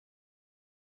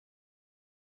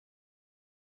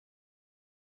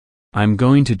I'm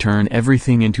going to turn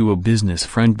everything into a business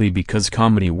friendly because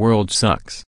comedy world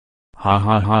sucks. Ha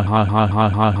ha ha ha ha ha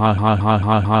ha ha ha ha ha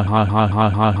ha ha ha ha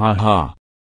ha ha ha.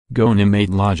 Go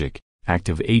animate logic,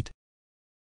 activate.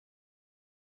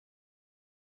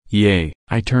 Yay,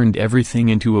 I turned everything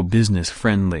into a business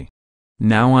friendly.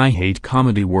 Now I hate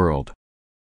comedy world.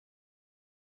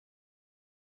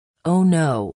 Oh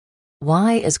no.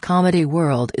 Why is comedy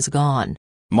world is gone?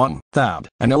 Mom, Dad,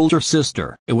 an older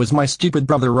sister, it was my stupid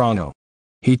brother Ronno.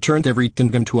 He turned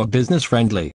everything into a business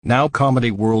friendly. Now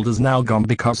comedy world is now gone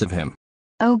because of him.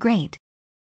 Oh great.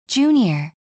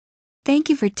 Junior. Thank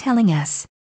you for telling us.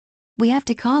 We have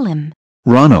to call him.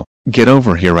 Ronno, get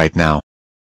over here right now.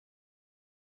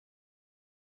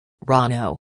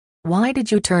 Ronno. Why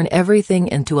did you turn everything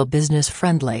into a business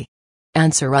friendly?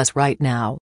 Answer us right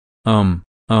now. Um,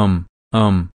 um,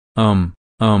 um, um,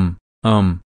 um,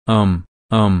 um, um,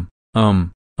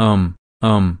 um,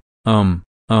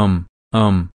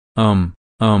 um, um,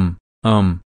 um,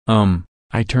 um, um,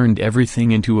 I turned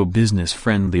everything into a business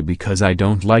friendly because I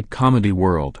don't like comedy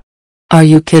world. Are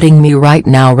you kidding me right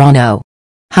now, Ronno?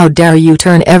 How dare you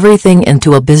turn everything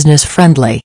into a business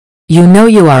friendly? You know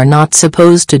you are not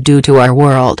supposed to do to our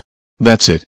world. That's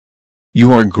it.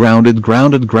 You are grounded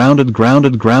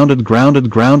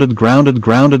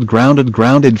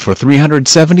for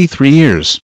 373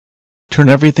 years. Turn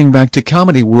everything back to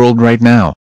comedy world right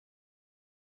now.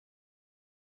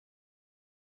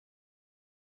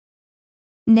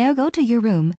 Now go to your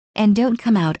room, and don't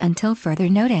come out until further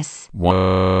notice.